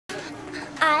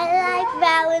I like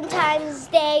Valentine's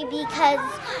Day because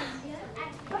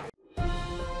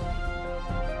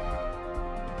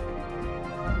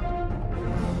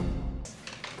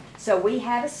so we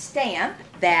have a stamp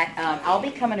that I'll be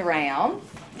coming around.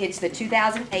 It's the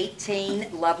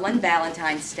 2018 Loveland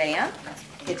Valentine stamp.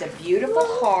 It's a beautiful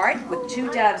heart with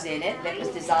 2 doves in it that was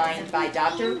designed by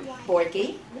Dr.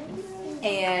 Boyke.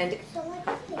 And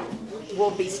we'll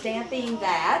be stamping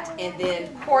that, and then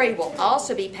Corey will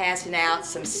also be passing out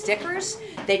some stickers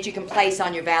that you can place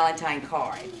on your Valentine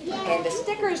card. And the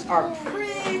stickers are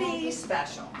pretty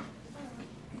special.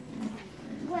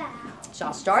 So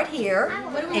I'll start here.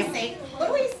 What do we say? What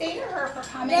do we say to her for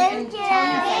coming and telling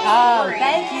us? Oh,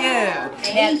 thank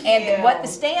you. And what the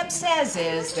stamp says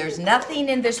is, there's nothing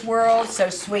in this world so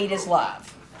sweet as love.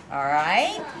 All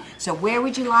right? So where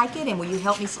would you like it, and will you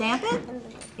help me stamp it?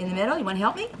 In the middle? You want to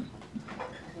help me?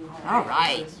 All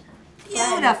right.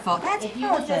 Beautiful. That's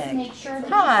perfect.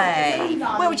 Hi.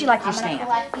 Where would you like your stamp?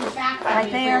 Right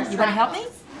there? You want to help me?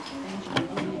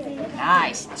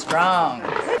 Nice. Strong.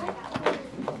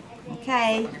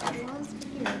 Okay.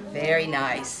 Very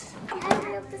nice. All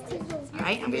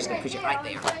right, I'm just going to push it right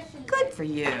there. Good for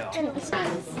you. Outside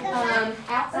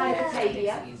of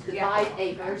Batavia, the 5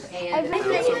 acres, and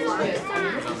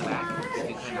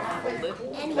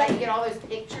Like get all those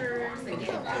pictures and get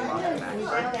Can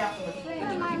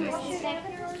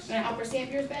I help her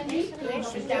stamp yours, Benji?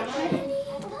 Just down on it.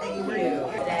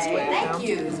 Thank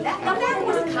you. That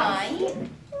was kind.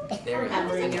 Very kind.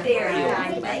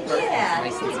 Thank you. Yeah,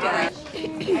 this is good.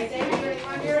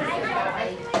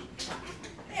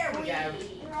 There we go.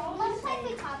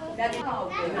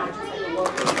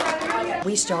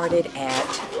 We started at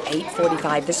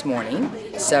 8:45 this morning,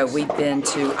 so we've been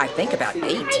to, I think, about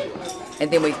 8. And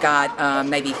then we've got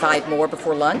maybe 5 more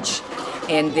before lunch.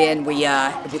 And then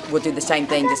we'll do the same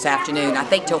thing this afternoon, I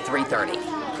think till 3:30.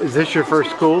 Is this your first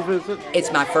school visit?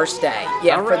 It's my first day,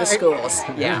 yeah, All for the right. schools.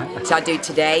 Yeah. So I do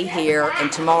today here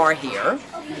and tomorrow here.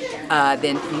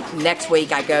 Then next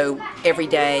week I go every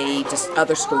day to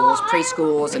other schools,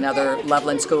 preschools and other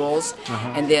Loveland schools.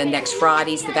 And then next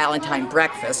Friday's the Valentine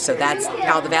breakfast, so that's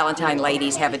how the Valentine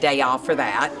ladies have a day off for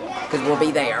that, because we'll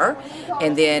be there.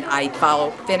 And then I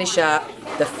finish up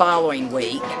the following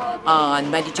week on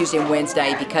Monday, Tuesday, and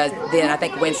Wednesday, because then I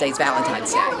think Wednesday's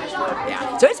Valentine's Day.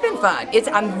 Yeah, so it's been fun.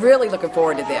 I'm really looking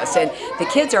forward to this, and the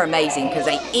kids are amazing because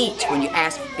they each, when you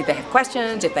ask if they have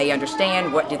questions, if they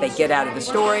understand what did they get out of the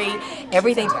story,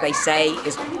 everything that they say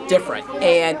is different,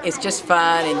 and it's just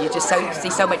fun, and you just see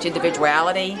so much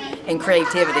individuality and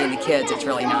creativity in the kids. It's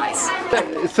really nice.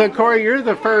 So Corey, you're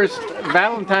the first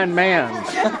Valentine man.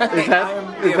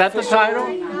 Is that the title?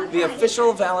 The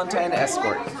official Valentine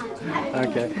Escort.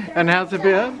 Okay. And how's it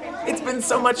been? It's been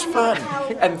so much fun.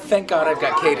 And thank God I've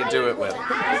got Kay to do it with.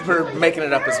 We're making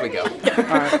it up as we go.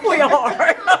 We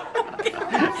are.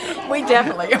 We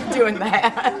definitely are doing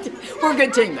that. We're a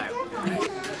good team though.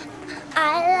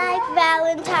 I like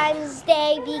Valentine's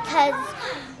Day because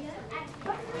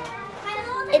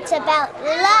it's about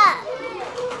love.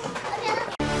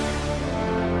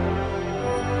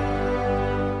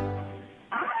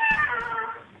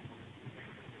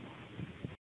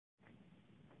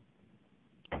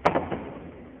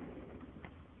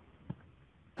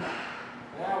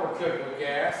 Now we're cooking with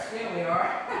gas. Here we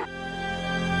are.